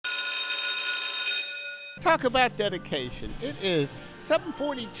Talk about dedication. It is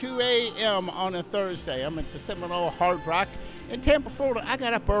 7:42 a.m. on a Thursday. I'm at the Seminole Hard Rock in Tampa, Florida. I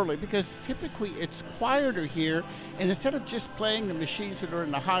got up early because typically it's quieter here, and instead of just playing the machines that are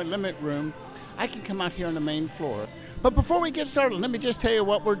in the high limit room, I can come out here on the main floor. But before we get started, let me just tell you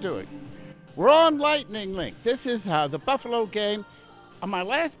what we're doing. We're on Lightning Link. This is the Buffalo game. On my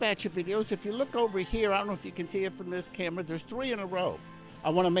last batch of videos, if you look over here, I don't know if you can see it from this camera, there's 3 in a row. I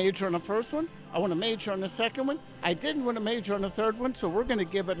won a major on the first one. I won a major on the second one. I didn't win a major on the third one, so we're going to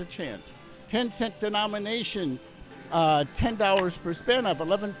give it a chance. 10-cent denomination, $10 per spin. I have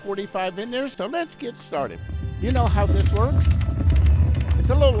 $11.45 in there, so let's get started. You know how this works.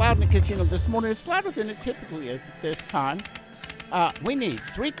 It's a little loud in the casino this morning. It's louder than it typically is at this time. We need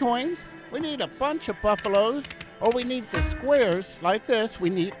 3 coins. We need a bunch of buffaloes, or we need the squares like this.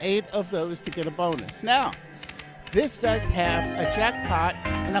 We need 8 of those to get a bonus. Now, this does have a jackpot,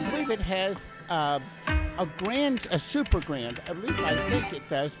 and I believe it has a super grand. At least I think it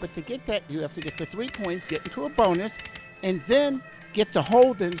does. But to get that, you have to get the 3 coins, get into a bonus, and then get the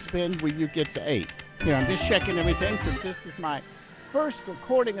hold-in spin where you get the 8. Here, I'm just checking everything since this is my first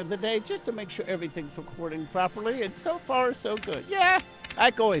recording of the day, just to make sure everything's recording properly. And so far, so good. Yeah,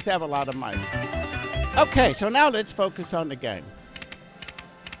 I can always have a lot of miles. Okay, so now let's focus on the game.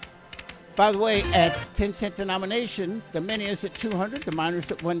 By the way, at 10-cent denomination, the mini is at 200, the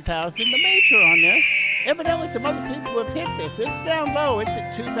minor's at 1,000, the major on there. Evidently, some other people have hit this. It's down low. It's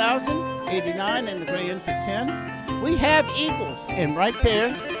at 2,000, 89, and the gray end's at 10. We have eagles, and right there,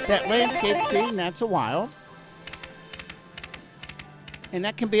 that landscape scene, that's a wild. And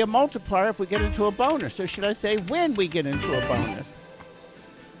that can be a multiplier if we get into a bonus, or should I say when we get into a bonus.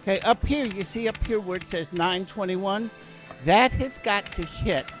 Okay, up here, you see up here where it says 921? That has got to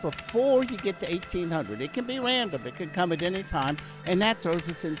hit before you get to 1,800. It can be random. It could come at any time, and that throws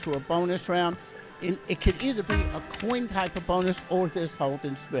us into a bonus round. And it could either be a coin type of bonus or this hold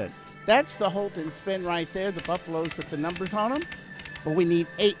and spin. That's the hold and spin right there, the buffaloes with the numbers on them. But we need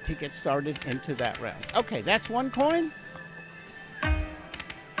 8 to get started into that round. Okay, that's 1 coin.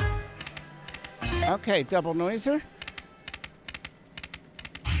 Okay, double noiser.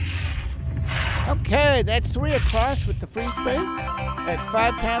 Okay, that's 3 across with the free space. That's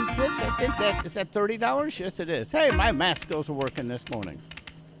 5 times 6. I think is that $30? Yes, it is. Hey, my math skills are working this morning.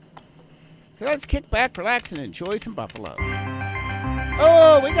 So let's kick back, relax, and enjoy some buffalo.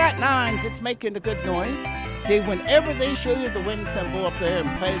 Oh, we got 9s. It's making a good noise. See, whenever they show you the win symbol up there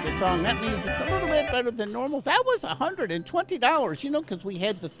and play the song, that means it's a little bit better than normal. That was $120, you know, because we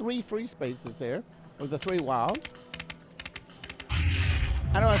had the 3 free spaces there, or the 3 wilds.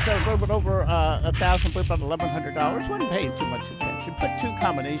 I know I said a little bit over 1,000, but about $1,100. Wasn't paying too much attention. Put 2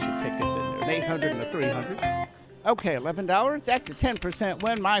 combination tickets in there, an 800 and a 300. Okay, $11. That's a 10%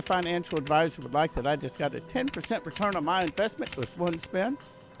 win. My financial advisor would like that. I just got a 10% return on my investment with 1 spin,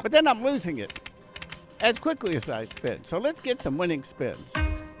 but then I'm losing it as quickly as I spin. So let's get some winning spins.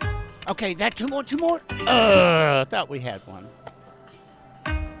 Okay, is that 2 more? I thought we had 1.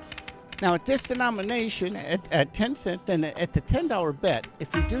 Now, at this denomination, at 10 cents, then at the $10 bet,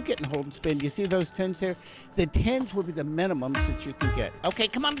 if you do get in hold and spin, you see those 10s there? The 10s will be the minimums that you can get. Okay,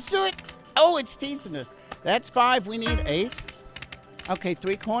 come on, let's do it. Oh, it's teasing us. That's 5. We need 8. Okay,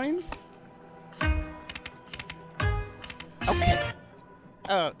 3 coins. Okay.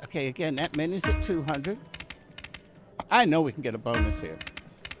 Okay, again, that mini's at 200. I know we can get a bonus here.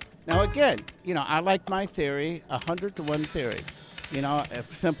 Now, again, you know, I like my theory, 100 to 1 theory. You know,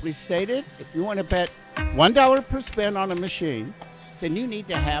 if simply stated, if you want to bet $1 per spin on a machine, then you need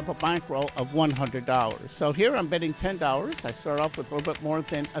to have a bankroll of $100. So here I'm betting $10. I start off with a little bit more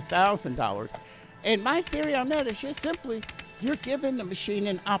than $1,000. And my theory on that is just simply, you're giving the machine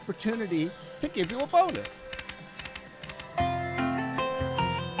an opportunity to give you a bonus.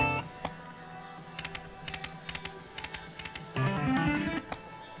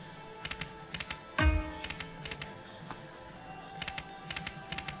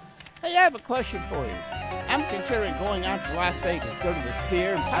 Hey, I have a question for you. I'm considering going out to Las Vegas, go to the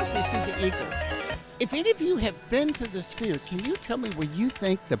Sphere, and possibly see the Eagles. If any of you have been to the Sphere, can you tell me where you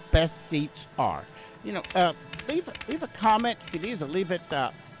think the best seats are? You know, leave a comment. You can either leave it,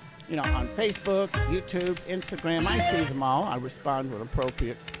 you know, on Facebook, YouTube, Instagram. I see them all. I respond when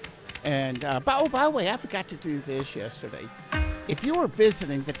appropriate. And by the way, I forgot to do this yesterday. If you are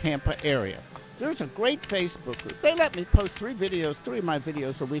visiting the Tampa area, there's a great Facebook group. They let me post 3 of my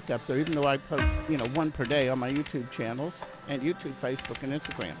videos a week up there, even though I post, you know, 1 per day on my YouTube channels and YouTube, Facebook, and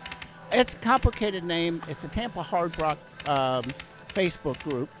Instagram. It's a complicated name. It's a Tampa Hard Rock Facebook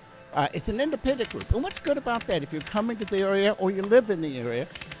group. It's an independent group. And what's good about that, if you're coming to the area or you live in the area,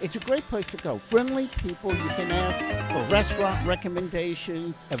 it's a great place to go. Friendly people you can have for restaurant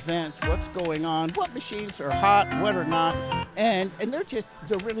recommendations, events, what's going on, what machines are hot, what are not. And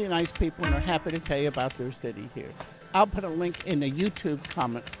they're really nice people, and they're happy to tell you about their city here. I'll put a link in the YouTube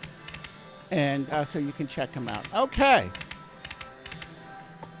comments, and so you can check them out. Okay.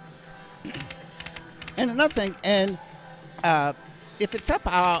 And another thing, and if it's up,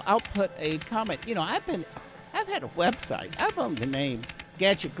 I'll put a comment. You know, I've had a website. I've owned the name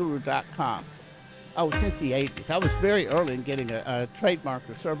gadgetguru.com. Oh, since the 80s. I was very early in getting a trademark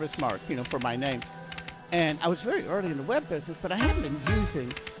or service mark, you know, for my name. And I was very early in the web business, but I haven't been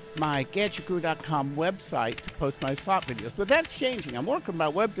using my gadgetguru.com website to post my slot videos. But that's changing. I'm working with my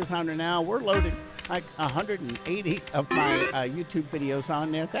web designer now. We're loading like 180 of my YouTube videos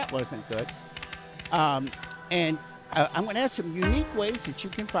on there. That wasn't good. And I'm going to add some unique ways that you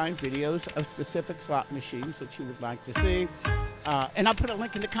can find videos of specific slot machines that you would like to see. And I'll put a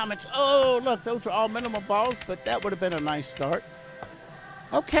link in the comments. Oh, look, those are all minimum balls, but that would have been a nice start.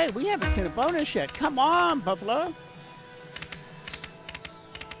 Okay, we haven't seen a bonus yet. Come on, Buffalo.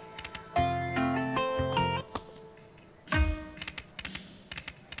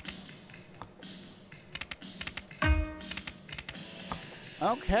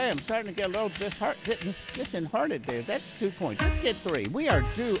 Okay, I'm starting to get a little disheartened there. That's 2 points. Let's get 3. We are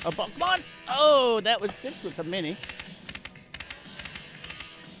due a ball. Come on. Oh, that was 6 with a mini.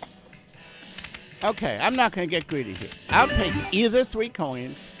 Okay, I'm not going to get greedy here. I'll take either 3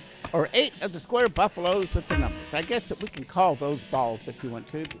 coins or 8 of the square buffaloes with the numbers. I guess that we can call those balls if you want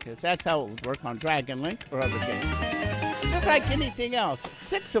to, because that's how it would work on Dragon Link or other games. Just like anything else.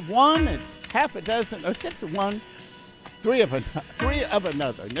 6 of one, it's half a dozen, or 6 of one. 3 of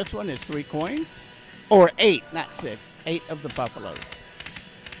another. And this one is 3 coins. Or 8, not 6. 8 of the buffaloes.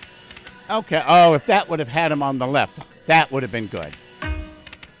 Okay. Oh, if that would have had him on the left, that would have been good.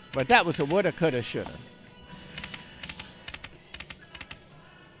 But that was a woulda, coulda, shoulda.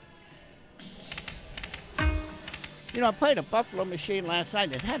 You know, I played a buffalo machine last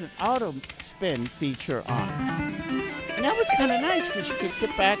night. It had an auto spin feature on it. And that was kind of nice because you could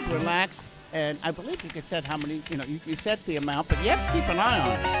sit back, relax, and I believe you could set how many, you know, you set the amount, but you have to keep an eye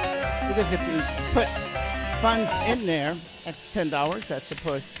on it. Because if you put funds in there, that's $10, that's a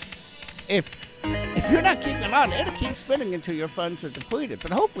push. If you're not keeping an eye on it, it'll keep spinning until your funds are depleted.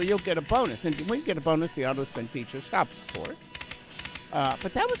 But hopefully you'll get a bonus. And when you get a bonus, the auto spin feature stops, of course.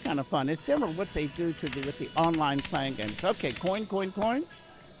 But that was kind of fun. It's similar to what they do with the online playing games. Okay, coin, coin, coin.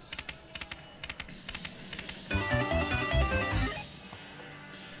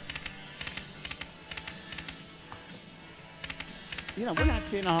 You know, we're not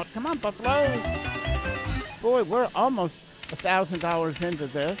seeing all. Come on, Buffaloes. Boy, we're almost $1,000 into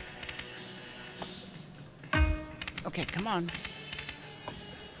this. Okay, come on.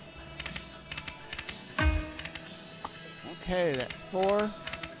 Okay, that's 4.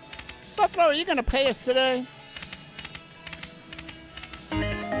 Buffalo, are you going to pay us today?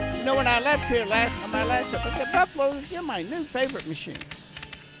 You know, when I left here on my last trip, I said, Buffalo, you're my new favorite machine.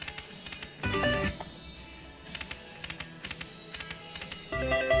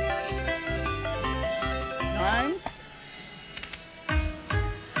 Nice.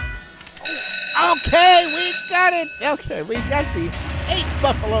 Okay, we got it. Okay, we got the 8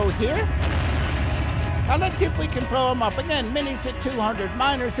 buffalo here. Now let's see if we can throw them up. Again, minis at 200,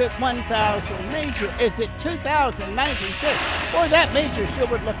 minors at 1,000, major is at 2,096. Boy, that major sure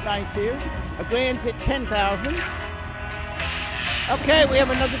would look nice here. A grand's at 10,000. Okay, we have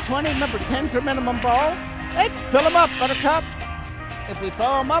another 20. Remember, 10's are minimum ball. Let's fill them up, Buttercup. If we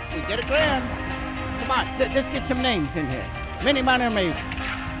fill them up, we get a grand. Come on, let's get some names in here. Mini, minor, major.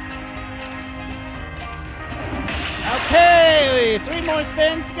 Okay, 3 more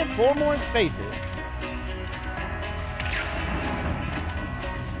spins to get 4 more spaces.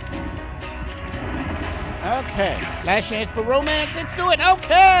 Okay, last chance for romance. Let's do it.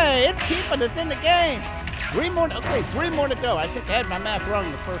 Okay, it's keeping us in the game. 3 more. Okay, 3 more to go. I think I had my math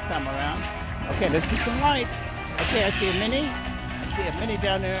wrong the first time around. Okay, let's see some lights. Okay, I see a mini. I see a mini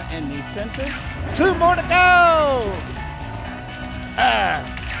down there in the center. 2 more to go.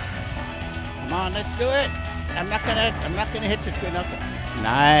 Come on, let's do it. I'm not gonna hit your screen. Okay.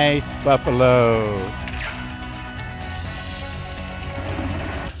 Nice buffalo.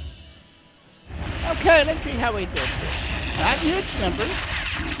 Okay, let's see how we did here. Not huge numbers,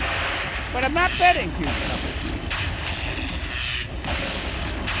 but I'm not betting huge numbers.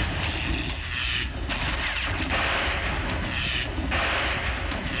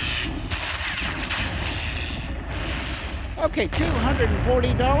 Okay,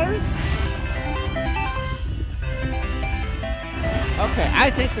 $240. Okay,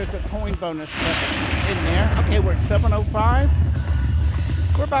 I think there's a coin bonus in there. Okay, we're at 705.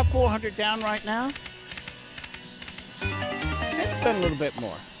 We're about 400 down right now. Let's spend a little bit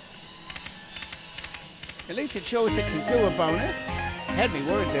more. At least it shows it can do a bonus. Had me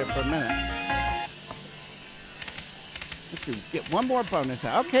worried there for a minute. Let's see, get one more bonus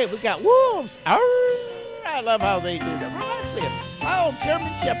out. Okay, we got wolves. Arr! I love how they do that. Reminds me of my old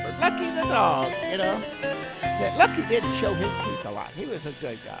German Shepherd, Lucky the dog, you know. That Lucky didn't show his teeth a lot. He was a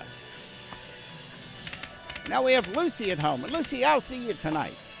good guy. Now we have Lucy at home. And Lucy, I'll see you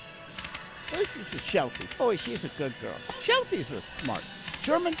tonight. Lucy's a Sheltie. Boy, she's a good girl. Shelties are smart.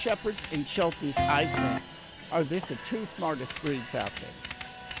 German Shepherds and Shelties, I think, are just the two smartest breeds out there.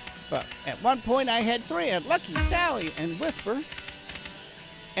 But at one point I had three. I had Lucky, Sally, and Whisper.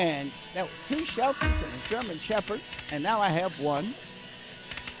 And that was two Shelties and a German Shepherd. And now I have one.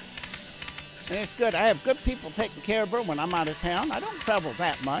 And it's good. I have good people taking care of her when I'm out of town. I don't travel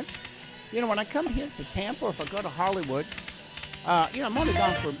that much. You know, when I come here to Tampa, or if I go to Hollywood, you know, I'm only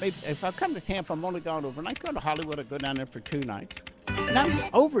gone for maybe, if I come to Tampa, I'm only gone overnight. Go to Hollywood, I go down there for 2 nights. And I'm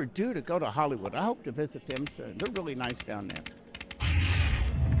overdue to go to Hollywood. I hope to visit them soon. They're really nice down there.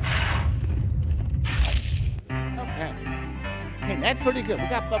 Okay. Okay, that's pretty good. We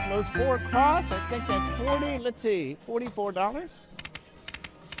got buffaloes 4 across. I think that's 40. Let's see, $44.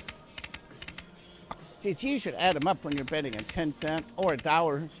 See, you should add them up when you're betting a 10-cent or a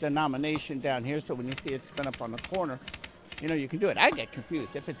dollar denomination down here. So when you see it spin up on the corner, you know, you can do it. I get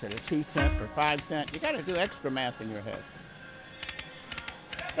confused if it's at a 2-cent or 5-cent. You got to do extra math in your head.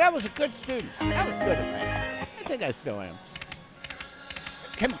 But I was a good student. I was good at that. I think I still am.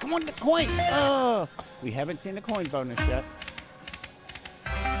 Come on, the coin. Oh, we haven't seen the coin bonus yet.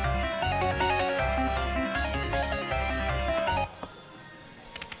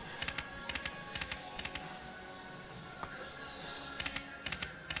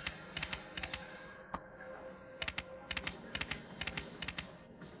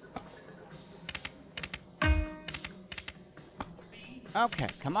 Okay,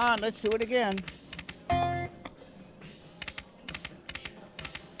 come on, let's do it again.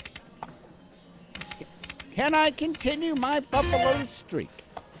 Can I continue my buffalo streak?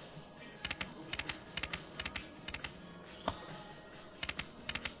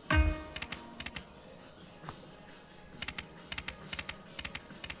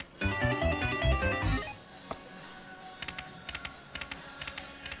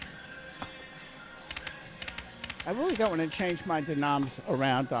 I really don't want to change my denoms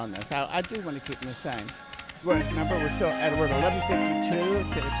around on this. I do want to keep them the same. Remember, we're still at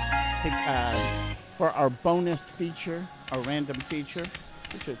 1152 for our bonus feature, our random feature,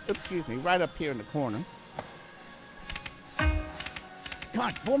 which is, excuse me, right up here in the corner. Come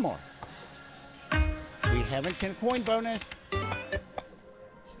on, 4 more. We haven't seen a coin bonus.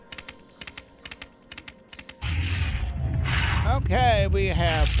 Okay, we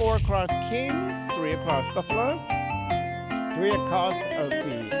have 4 across Kings, 3 across Buffalo, 3 across of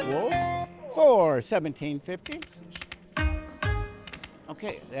the Wolves, for $17.50.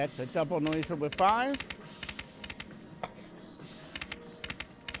 Okay, that's a double noiser with 5.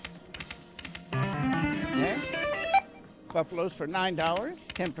 Okay, Buffaloes for $9,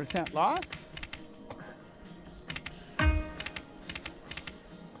 10% loss.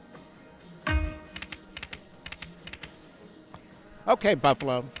 Okay,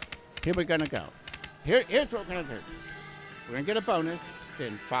 Buffalo, here we're gonna go. Here's what we're gonna do. We're gonna get a bonus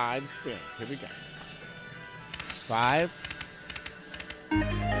in 5 spins. Here we go. 5.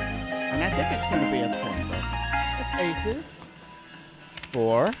 And I think it's gonna be a coin bonus. It's aces.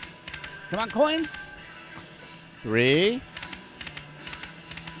 4. Come on, coins. 3.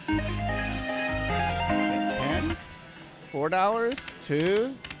 Tens. $4.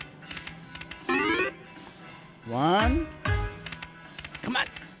 2. 1. Come on.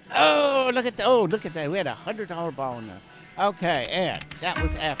 Oh, look at that. Oh, look at that. We had a $100 ball in there. Okay, and that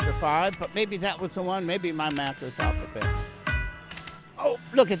was after 5, but maybe that was the one. Maybe my math was off a bit. Oh,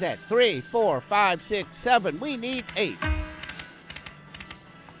 look at that. 3, 4, 5, 6, 7. We need 8.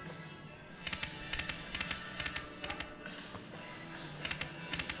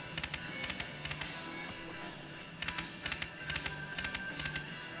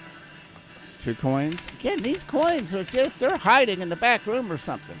 Two coins. Again, these coins are just, they're hiding in the back room or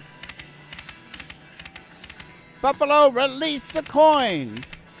something. Buffalo, release the coins.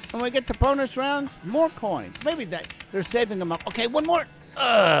 When we get to bonus rounds, more coins. Maybe that they're saving them up. Okay, one more.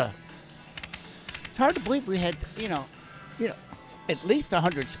 It's hard to believe we had, you know, at least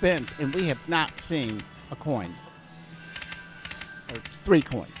 100 spins, and we have not seen a coin. Or 3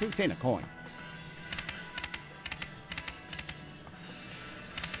 coins. Who's seen a coin?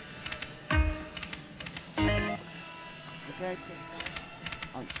 Okay,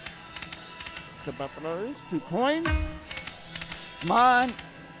 on the Buffaloes, 2 coins. Come on.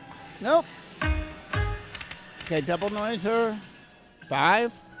 Nope. Okay, double noiser.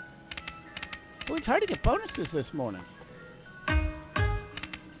 5. Oh, it's hard to get bonuses this morning.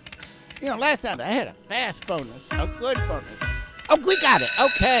 You know, last night I had a fast bonus, a good bonus. Oh, we got it.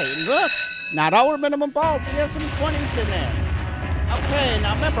 Okay, look. Not all our minimum balls. We have some 20s in there. Okay,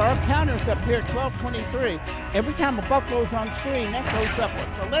 now remember, our counter's up here, 1223. Every time a Buffalo's on screen, that goes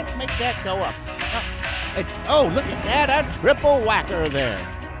upward. So let's make that go up. Oh, look at that, a triple whacker there.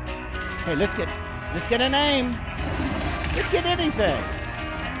 Hey, let's get a name. Let's get anything.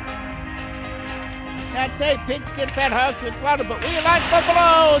 I'd say pigs get fat, hogs get slaughtered, but we like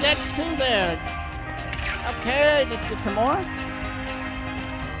Buffalo. That's 2 there. Okay, let's get some more.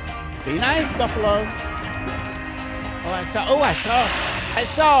 Be nice, Buffalo. I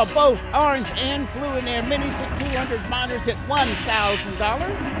saw both orange and blue in there. Minis at 200, minors at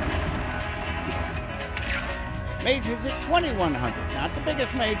 $1,000. Majors at $2,100. Not the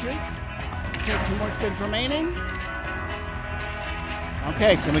biggest major. Okay, 2 more spins remaining.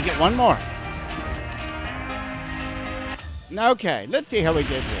 Okay, can we get one more? Okay, let's see how we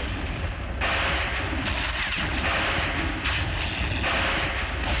did here.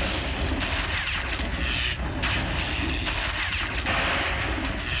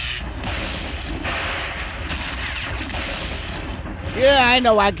 Yeah, I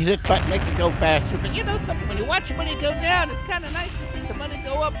know I can hit button, make it go faster, but you know something, when you watch your money go down, it's kind of nice to see the money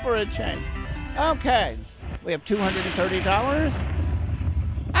go up for a change. Okay, we have $230.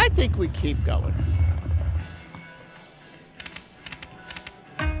 I think we keep going.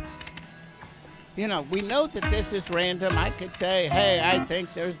 You know, we know that this is random. I could say, hey, I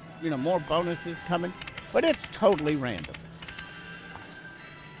think there's, more bonuses coming, but it's totally random.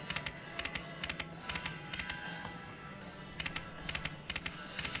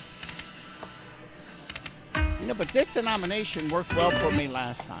 But this denomination worked well for me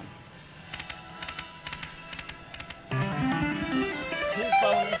last time. 2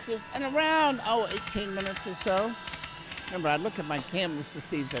 bonuses and around, 18 minutes or so. Remember, I look at my cameras to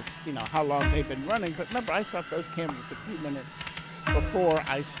see that, how long they've been running. But remember, I start those cameras a few minutes before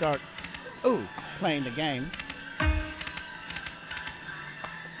I start, playing the game.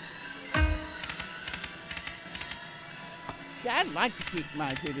 See, I like to keep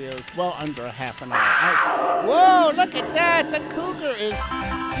my videos well under a half an hour. Whoa, look at that. The Cougar is,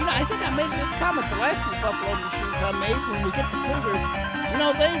 I think I made this comment. The last 2 Buffalo machines I made, when we get the Cougars,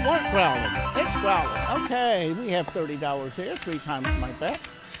 they weren't growling. It's growling. Okay, we have $30 here, 3 times my bet.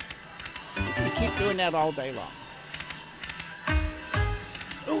 We can keep doing that all day long.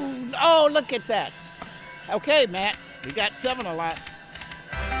 Ooh, oh, look at that. Okay, Matt, we got 7 a lot.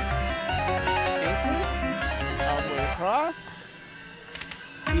 Aces, all the way across.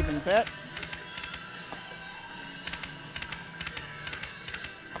 Even bet.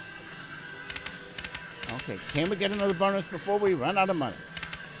 Okay, can we get another bonus before we run out of money?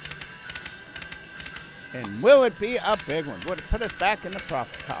 And will it be a big one? Would it put us back in the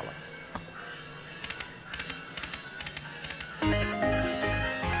profit column?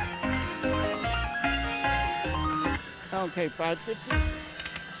 Okay, 550.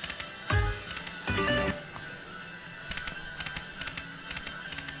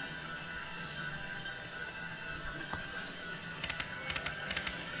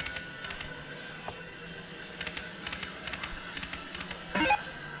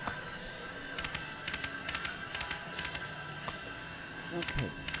 Okay.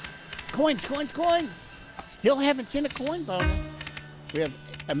 Coins. Still haven't seen a coin bonus. We have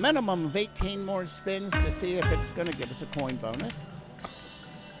a minimum of 18 more spins to see if it's going to give us a coin bonus.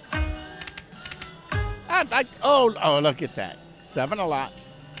 Oh, look at that. 7 a lot.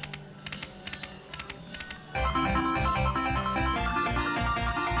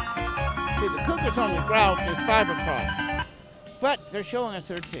 See, the Cougars on the ground, there's 5 across. But they're showing us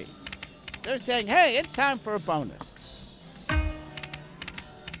 13. They're saying, hey, it's time for a bonus.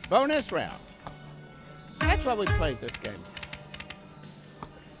 Bonus round. That's why we played this game.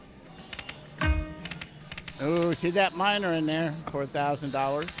 Oh, see that minor in there for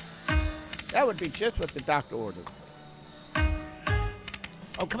 $1,000? That would be just what the doctor ordered.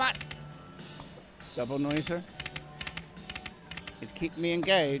 Oh, come on. Double noiser. It's keeping me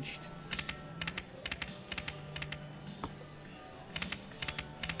engaged.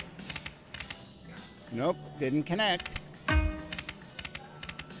 Nope, didn't connect.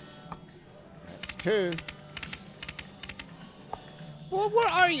 That's 2. Well, where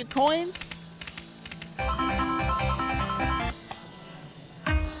are you, coins?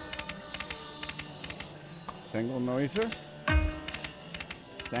 Single noiser.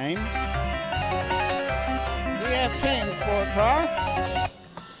 Same. We have kings for a cross.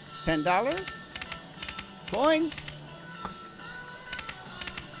 $10. Coins.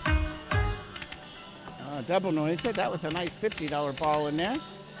 Double noiser. That was a nice $50 ball in there.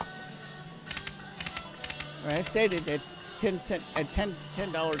 Well, I stated that $10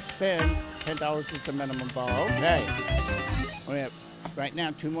 spin. $10 is the minimum ball. Okay. We have right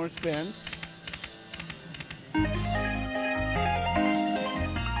now 2 more spins.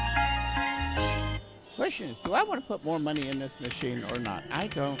 Question is, do I want to put more money in this machine or not? I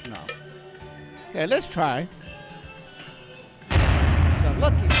don't know. Okay, let's try. The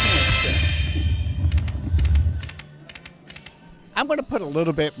lucky chance. I'm going to put a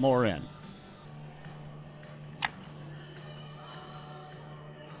little bit more in.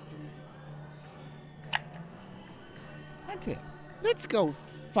 Okay, let's go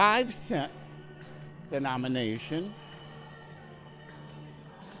 5-cent denomination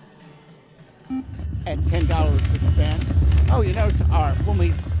at $10 to spend. Oh, you know, it's when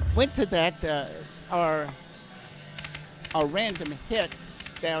we went to that, our random hits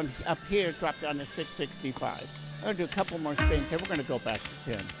down up here dropped down to $6.65. I'm gonna do a couple more spins here. We're gonna go back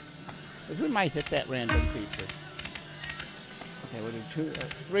to 10 because we might hit that random feature. Okay, we'll do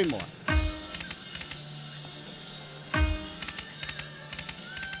 3 more.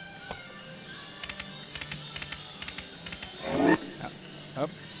 Up.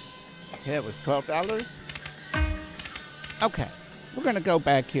 Okay, it was $12. Okay, we're gonna go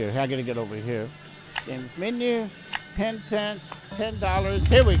back here. I gotta get over here. Games menu, 10 cents, $10.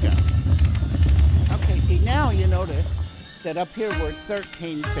 Here we go. Okay, see now you notice that up here we're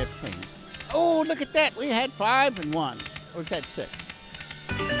 13, 15. Oh, look at that. We had 5 and 1. Or is that 6?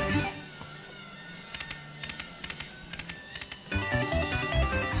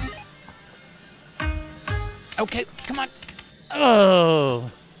 Okay, come on. Oh,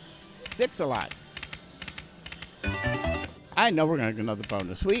 6 a lot. I know we're gonna get another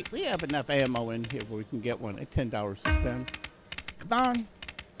bonus. We have enough ammo in here where we can get one at $10 to spend. Come on.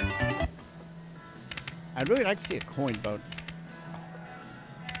 I'd really like to see a coin bonus.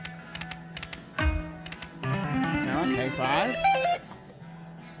 Okay, 5.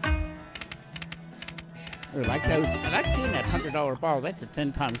 I like those. I like seeing that $100 ball. That's a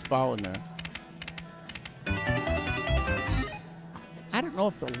 10 times ball in there. I don't know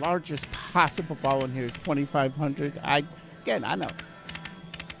if the largest possible ball in here is 2,500. Again, I know.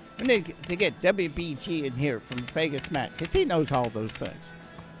 We need to get WBG in here from Vegas Matt, because he knows all those things.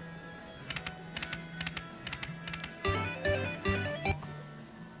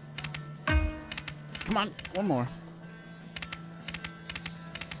 Come on, 1 more.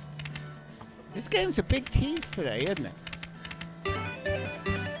 This game's a big tease today, isn't it?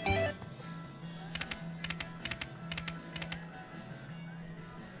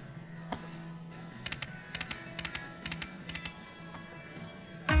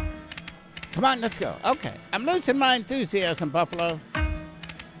 Come on, let's go. Okay, I'm losing my enthusiasm, Buffalo.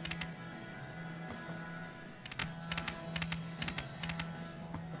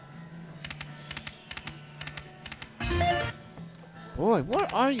 Boy, where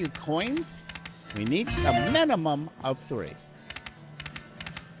are you, coins? We need a minimum of 3.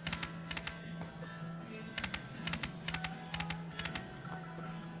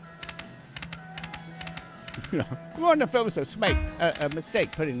 You know, I wonder if it was a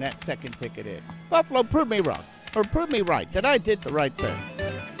mistake putting that second ticket in. Buffalo, prove me wrong, or prove me right, that I did the right thing.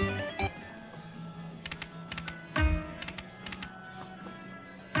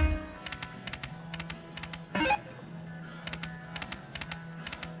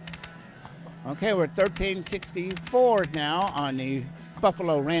 Okay, we're at 1364 now on the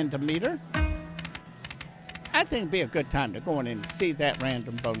Buffalo random meter. I think it'd be a good time to go in and see that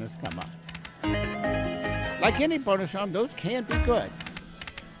random bonus come up. Like any bonus round, those can be good.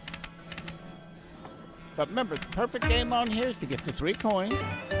 But remember, the perfect game on here is to get the 3 coins.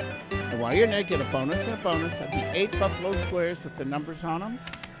 And while you're there, get a bonus and a bonus of the 8 Buffalo squares with the numbers on them.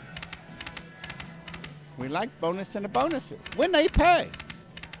 We like bonus and the bonuses when they pay.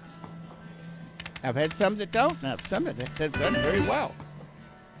 I've had some that don't, and I've some that have done very well.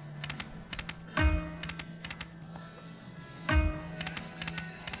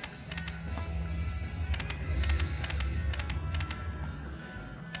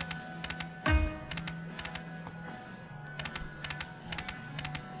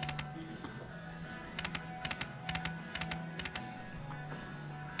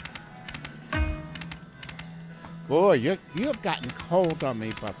 Boy, you have gotten cold on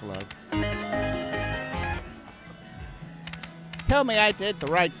me, Buffalo. Tell me I did the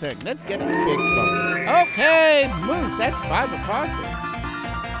right thing. Let's get a big bonus. Okay, Moose, that's 5 across it.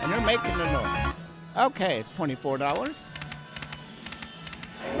 And they're making the noise. Okay, it's $24.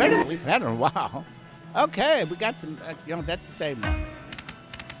 Better than we've had in a while. Okay, we got the, that's the same one.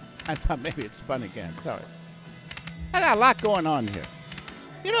 I thought maybe it spun again, sorry. I got a lot going on here.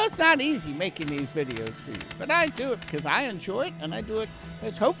 It's not easy making these videos for you, but I do it because I enjoy it, and I do it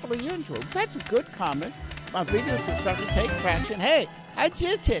as hopefully you enjoy it. We've had some good comments. My videos are starting to take traction. Hey, I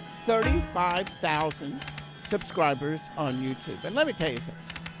just hit 35,000 subscribers on YouTube. And let me tell you something.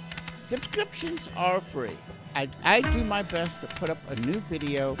 Subscriptions are free. I do my best to put up a new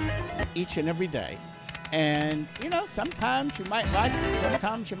video each and every day. And, sometimes you might like them,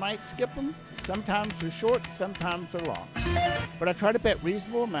 sometimes you might skip them, sometimes they're short, sometimes they're long. But I try to bet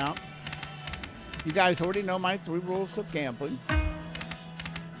reasonable amounts. You guys already know my 3 rules of gambling.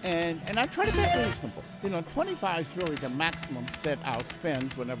 And I try to bet reasonable. 25 is really the maximum that I'll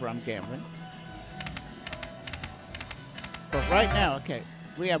spend whenever I'm gambling. But right now, okay,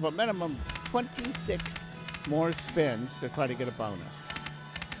 we have a minimum 26 more spins to try to get a bonus.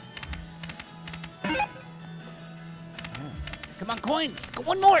 Come on, coins. Go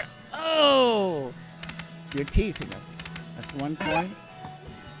one more. Oh, you're teasing us. That's 1 coin.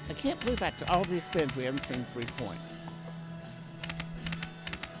 I can't believe after all these spins we haven't seen 3 coins.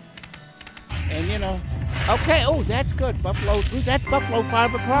 And okay, oh, that's good. Buffalo, ooh, that's Buffalo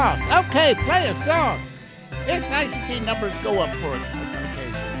 5 across. Okay, play a song. It's nice to see numbers go up for an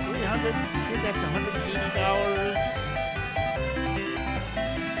occasion. 300, I think that's $180.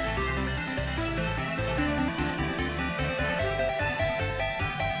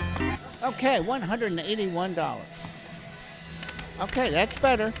 Okay, $181. Okay, that's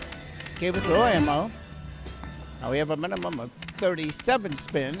better. Gave us a little ammo. Now we have a minimum of 37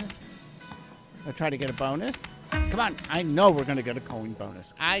 spins. I'll try to get a bonus. Come on, I know we're gonna get a coin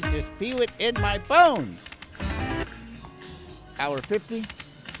bonus. I just feel it in my bones. Hour 50,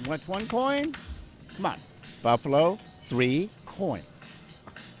 what's 1 coin? Come on, Buffalo, 3 coins.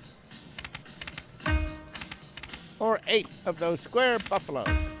 Or 8 of those square buffaloes.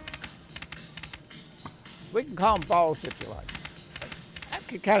 We can call them balls if you like. I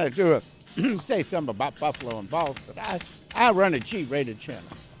could kind of do say something about buffalo and balls, but I run a G-rated channel.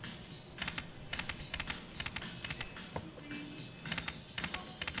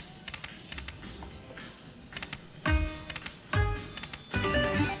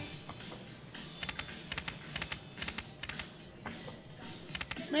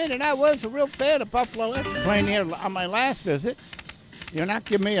 Man, and I was a real fan of Buffalo after playing here on my last visit. You're not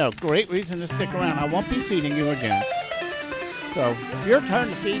giving me a great reason to stick around. I won't be feeding you again. So, your turn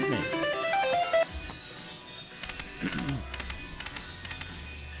to feed me.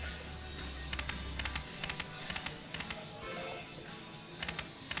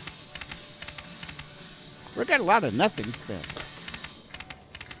 We've got a lot of nothing spins.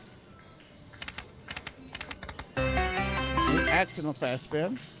 Accidental fast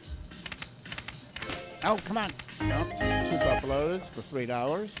spin. Oh, come on. No, 2 buffaloes for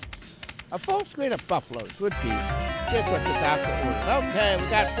 $3. A full screen of buffaloes would be just what the doctor ordered. Okay, we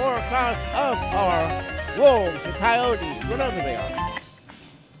got 4 across of our wolves or coyotes, whatever they are.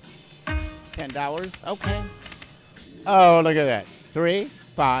 $10. Okay. Oh, look at that. 3,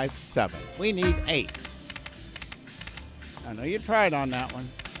 5, 7. We need 8. I know you tried on that one.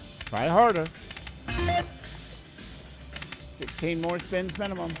 Try harder. 16 more spins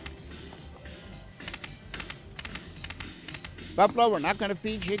minimum. Buffalo, we're not going to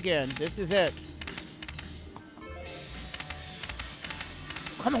feed you again. This is it.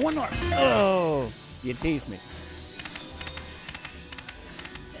 Come on, 1 more. Oh, you teased me.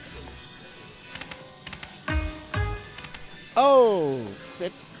 Oh,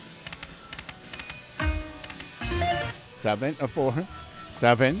 6. 7 or 4.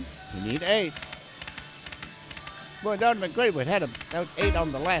 7. We need 8. Boy, that would have been great if we had 8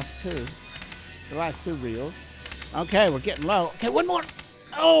 on the last 2. The last 2 reels. Okay, we're getting low. Okay, 1 more.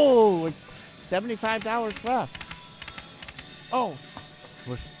 Oh, it's $75 left. Oh,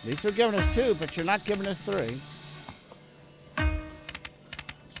 at least you're giving us 2, but you're not giving us 3.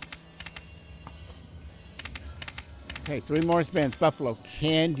 Okay, 3 more spins. Buffalo,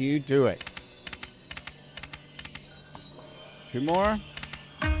 can you do it? 2 more.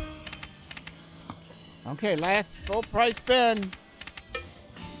 Okay, last full price spin.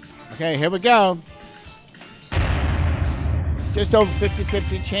 Okay, here we go. Just over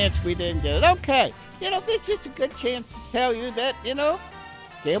 50-50 chance we didn't get it. Okay, this is a good chance to tell you that,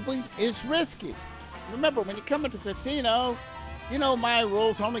 gambling is risky. remember, when you come into the casino, you know my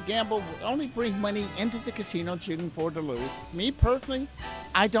rules. Only bring money into the casino that you can afford to lose. Me personally,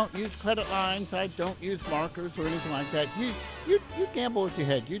 I don't use credit lines. I don't use markers or anything like that. You gamble with your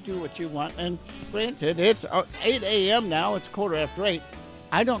head. You do what you want. And granted, it's 8 a.m. now. It's 8:15.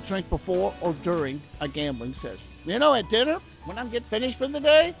 I don't drink before or during a gambling session. You know, at dinner, when I get finished for the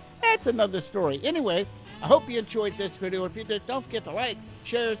day, that's another story. Anyway, I hope you enjoyed this video. If you did, don't forget to like,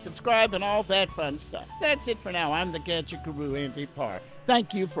 share, subscribe, and all that fun stuff. That's it for now. I'm the Gadget Guru, Andy Parr.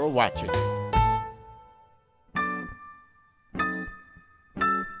 Thank you for watching.